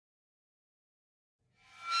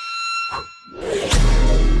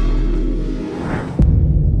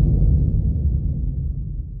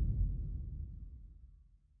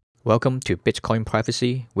Welcome to Bitcoin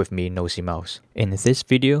Privacy with me, Nosy Mouse. In this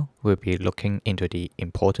video, we'll be looking into the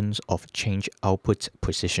importance of change output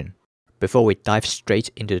precision. Before we dive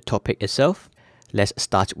straight into the topic itself, let's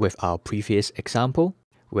start with our previous example,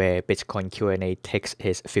 where Bitcoin Q&A takes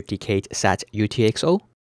his 50k sat UTXO,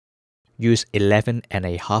 use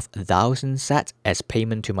 11,500 sat as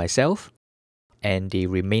payment to myself, and the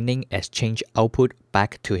remaining as change output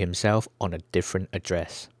back to himself on a different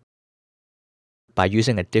address. By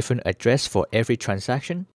using a different address for every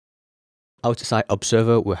transaction, outside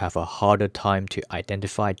observer will have a harder time to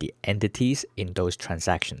identify the entities in those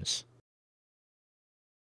transactions.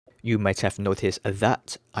 You might have noticed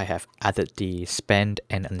that I have added the spend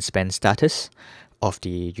and unspent status of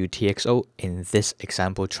the UTXO in this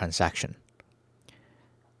example transaction.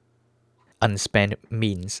 Unspent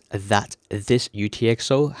means that this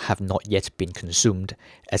UTXO have not yet been consumed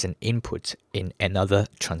as an input in another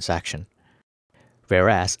transaction,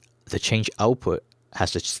 whereas the change output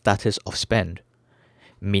has the status of spend,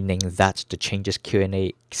 meaning that the changes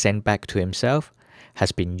Q&A sent back to himself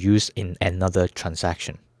has been used in another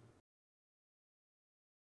transaction.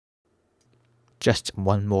 Just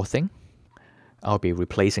one more thing, I'll be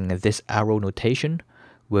replacing this arrow notation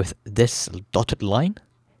with this dotted line,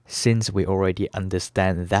 since we already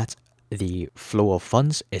understand that the flow of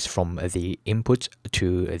funds is from the input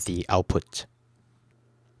to the output.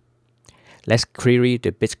 Let's query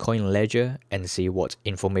the Bitcoin ledger and see what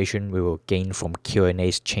information we will gain from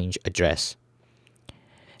Q&A's change address.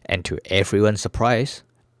 And to everyone's surprise,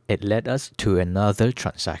 it led us to another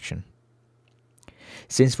transaction.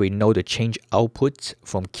 Since we know the change output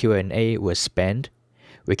from Q&A was spent,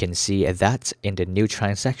 we can see that in the new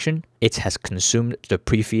transaction, it has consumed the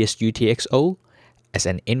previous UTXO as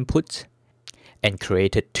an input and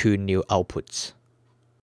created two new outputs.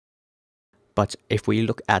 But if we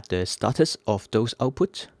look at the status of those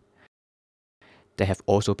outputs, they have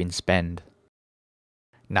also been spent.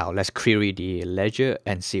 Now let's query the ledger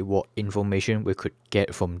and see what information we could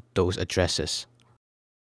get from those addresses.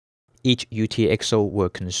 Each UTXO were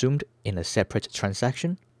consumed in a separate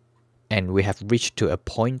transaction, and we have reached to a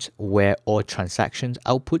point where all transactions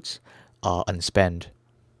outputs are unspent.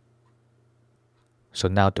 So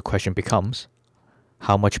now the question becomes,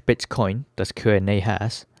 how much Bitcoin does Q&A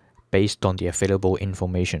has based on the available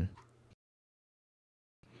information?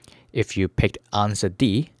 If you picked answer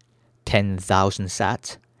D, 10,000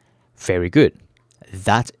 sat, very good.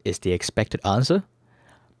 That is the expected answer.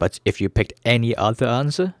 But if you picked any other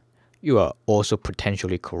answer, you are also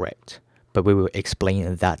potentially correct. But we will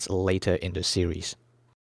explain that later in the series.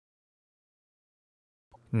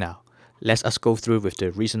 Now, let us go through with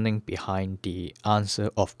the reasoning behind the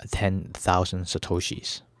answer of 10,000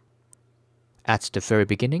 satoshis. At the very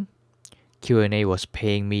beginning, Q&A was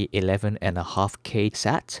paying me 11,500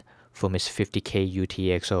 sat from his 50k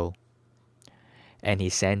UTXO, and he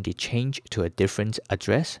sent the change to a different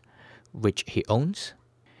address which he owns,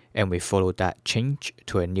 and we follow that change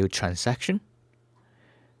to a new transaction.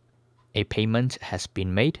 A payment has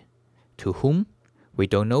been made, to whom we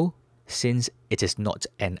don't know, since it is not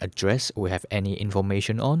an address we have any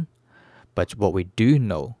information on, but what we do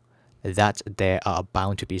know that there are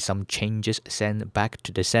bound to be some changes sent back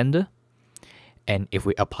to the sender. And if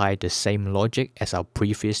we apply the same logic as our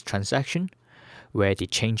previous transaction, where the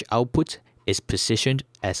change output is positioned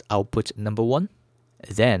as output number 1,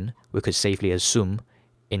 then we could safely assume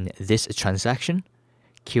in this transaction,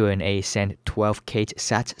 Q&A sent 12k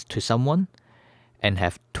sat to someone and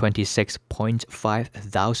have 26.5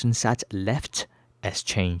 thousand sat left as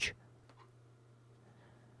change.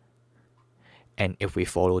 And if we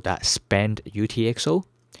follow that spend UTXO,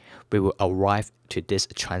 we will arrive to this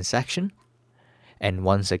transaction. And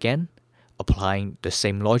once again, applying the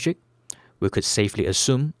same logic, we could safely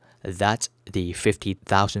assume that the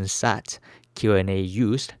 50,000 sat Q&A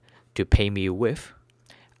used to pay me with,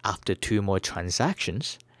 after 2 more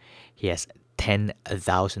transactions, he has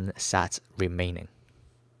 10,000 sat remaining.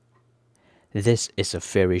 This is a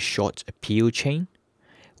very short appeal chain,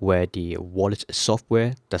 where the wallet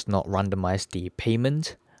software does not randomize the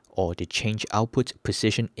payment or the change output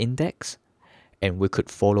position index, and we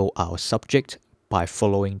could follow our subject by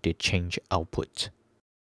following the change output.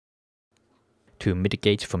 To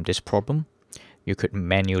mitigate from this problem, you could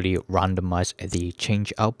manually randomize the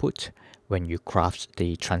change output when you craft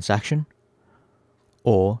the transaction,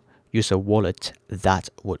 or use a wallet that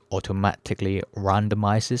would automatically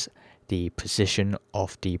randomizes the position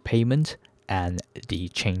of the payment and the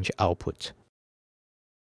change output.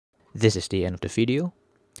 This is the end of the video.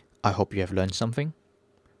 I hope you have learned something.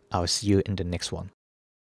 I'll see you in the next one.